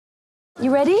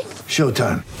You ready?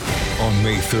 Showtime. On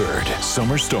May 3rd,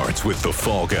 summer starts with The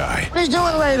Fall Guy. Let's do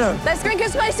it later. Let's drink a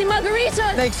spicy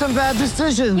margarita. Make some bad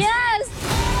decisions. Yes!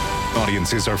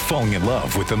 Audiences are falling in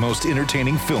love with the most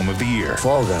entertaining film of the year.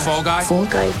 Fall Guy. Fall Guy? Fall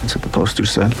Guy. That's what the poster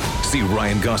said. See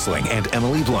Ryan Gosling and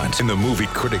Emily Blunt in the movie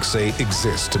critics say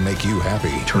exists to make you happy.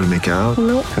 Trying to make it out?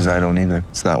 Nope. Because I don't either.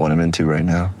 It's not what I'm into right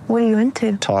now. What are you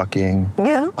into? Talking.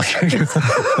 Yeah.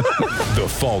 The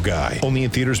Fall Guy. Only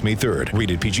in theaters May 3rd.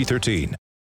 Rated PG-13.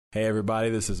 Hey everybody,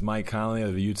 this is Mike Conley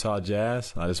of the Utah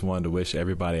Jazz. I just wanted to wish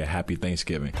everybody a happy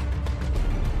Thanksgiving.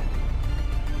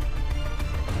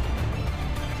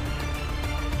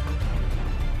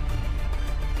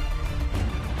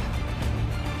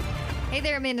 Hey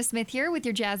there, Amanda Smith here with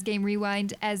your Jazz Game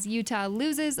Rewind as Utah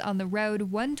loses on the road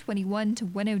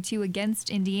 121-102 against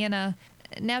Indiana.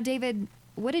 Now, David,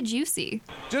 what did you see?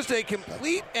 Just a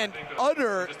complete and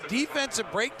utter defensive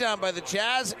breakdown by the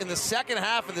Jazz in the second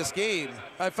half of this game.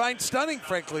 I find stunning,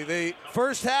 frankly. The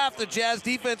first half, the Jazz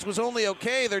defense was only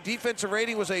okay. Their defensive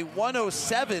rating was a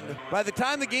 107. By the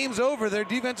time the game's over, their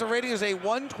defensive rating is a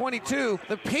 122.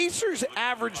 The Pacers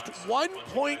averaged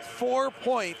 1.4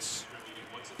 points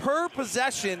per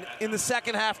possession in the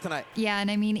second half tonight. Yeah,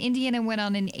 and I mean, Indiana went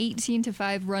on an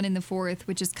 18-5 run in the fourth,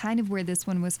 which is kind of where this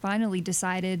one was finally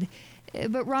decided.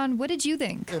 But Ron, what did you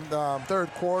think? In the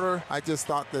third quarter, I just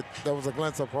thought that there was a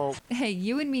glimpse of hope. Hey,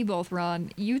 you and me both,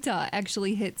 Ron. Utah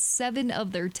actually hit 7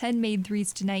 of their 10 made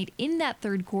threes tonight in that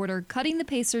third quarter, cutting the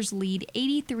Pacers' lead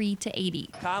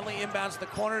 83-80. Conley inbounds the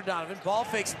corner to Donovan. Ball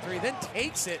fakes the three, then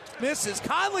takes it. Misses.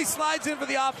 Conley slides in for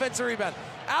the offensive rebound.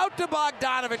 Out to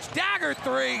Bogdanovich. Dagger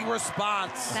three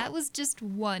response. That was just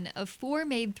one of 4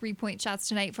 made three-point shots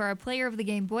tonight for our player of the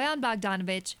game, Bojan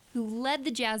Bogdanovic, who led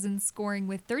the Jazz in scoring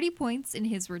with 30 points in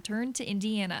his return to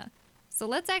Indiana. So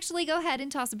let's actually go ahead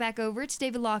and toss it back over to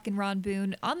David Locke and Ron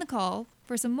Boone on the call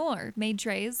for some more made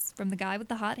trays from the guy with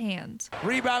the hot hand.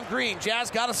 Rebound Green.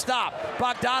 Jazz got to stop.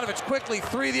 Bogdanovich quickly.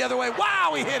 Three the other way.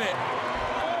 Wow, he hit it.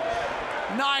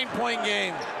 9-point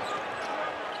game.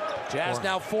 Jazz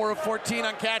now 4 of 14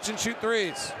 on catch and shoot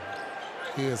threes.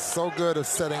 He is so good at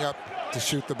setting up to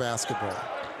shoot the basketball.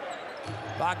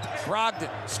 Brogdon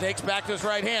stakes back to his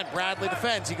right hand. Bradley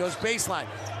defends. He goes baseline.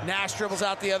 Nash dribbles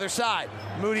out the other side.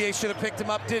 Moutier should have picked him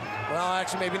up, didn't. Well,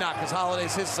 actually, maybe not, because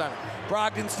Holiday's his son.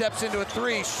 Brogdon steps into a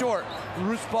three, short.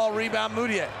 Loose ball rebound,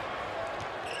 Moutier.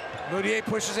 Moutier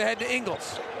pushes ahead to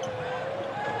Ingles.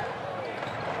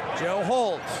 Joe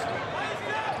holds.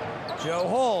 Joe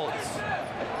holds.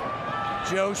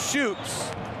 Joe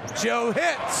shoots. Joe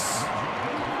hits.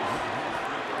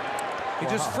 He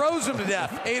just froze him to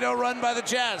death. 8-0 run by the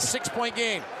Jazz. 6-point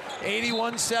game.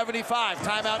 81-75.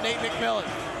 Timeout Nate McMillan.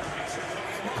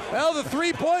 Well, the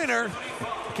three-pointer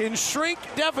can shrink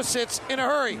deficits in a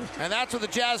hurry. And that's what the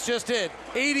Jazz just did.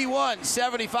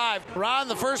 81-75. Ron,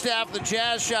 the first half, the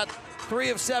Jazz shot 3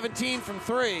 of 17 from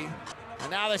 3.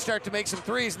 And now they start to make some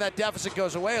threes, and that deficit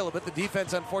goes away a little bit. The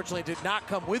defense, unfortunately, did not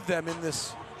come with them in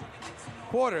this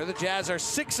quarter. The Jazz are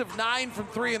 6 of 9 from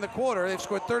 3 in the quarter. They've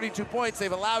scored 32 points.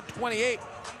 They've allowed 28.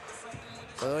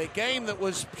 So a game that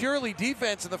was purely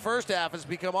defense in the first half has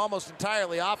become almost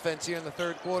entirely offense here in the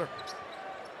third quarter.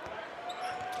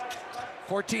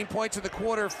 14 points in the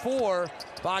quarter for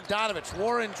Bogdanovich.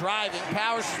 Warren driving,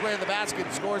 powers his way to the basket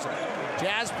and scores it.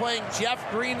 Jazz playing Jeff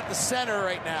Green at the center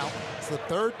right now. It's the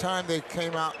third time they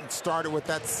came out and started with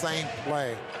that same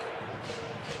play.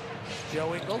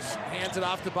 Joe Ingles hands it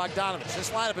off to Bogdanovich.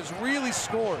 This lineup has really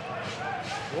scored.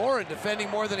 Warren defending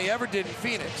more than he ever did in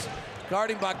Phoenix.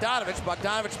 Guarding Bogdanovich.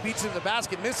 Bogdanovich beats him to the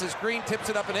basket, misses. Green tips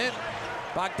it up and in.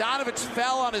 Bogdanovich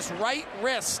fell on his right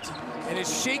wrist and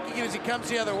is shaking it as he comes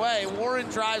the other way. Warren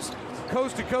drives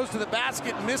coast to coast to the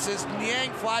basket, misses.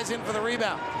 Niang flies in for the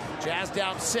rebound. Jazz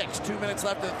down 6, 2 minutes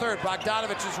left in the third.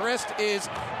 Bogdanovich's wrist is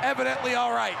evidently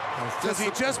all right, because he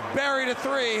just buried a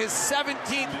three, his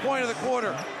 17th point of the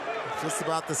quarter. Just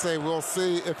about to say, we'll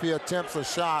see if he attempts a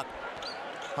shot,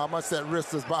 how much that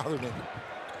wrist is bothering him.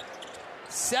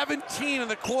 17 in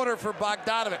the quarter for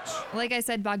Bogdanovich. Like I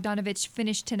said, Bogdanovich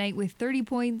finished tonight with 30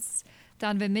 points.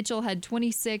 Donovan Mitchell had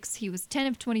 26. He was 10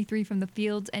 of 23 from the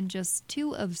field and just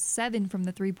 2 of 7 from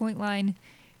the three-point line.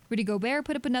 Rudy Gobert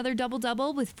put up another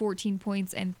double-double with 14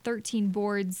 points and 13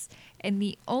 boards. And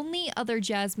the only other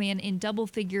Jazz man in double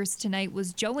figures tonight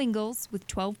was Joe Ingles with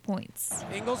 12 points.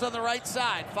 Ingles on the right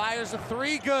side, fires a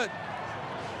three, good.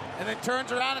 and then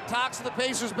turns around and talks to the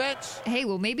Pacers bench. Hey,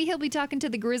 well, maybe he'll be talking to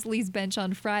the Grizzlies bench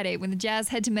on Friday when the Jazz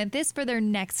head to Memphis for their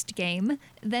next game.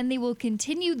 Then they will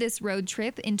continue this road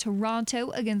trip in Toronto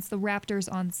against the Raptors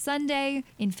on Sunday,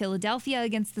 in Philadelphia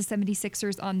against the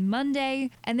 76ers on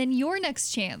Monday, and then your next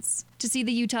chance to see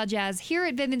the Utah Jazz here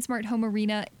at Vivint Smart Home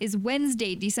Arena is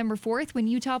Wednesday, December 4th, when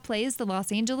Utah plays the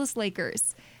Los Angeles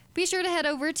Lakers. Be sure to head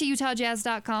over to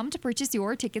utahjazz.com to purchase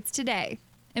your tickets today.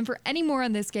 And for any more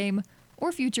on this game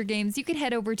or future games, you can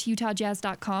head over to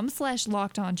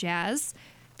utahjazz.com/LockedOnJazz,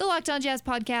 the Locked On Jazz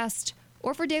podcast,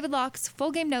 or for David Locke's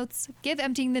full game notes, give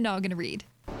Emptying the Noggin a read.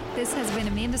 This has been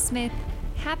Amanda Smith.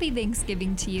 Happy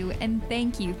Thanksgiving to you, and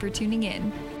thank you for tuning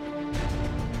in.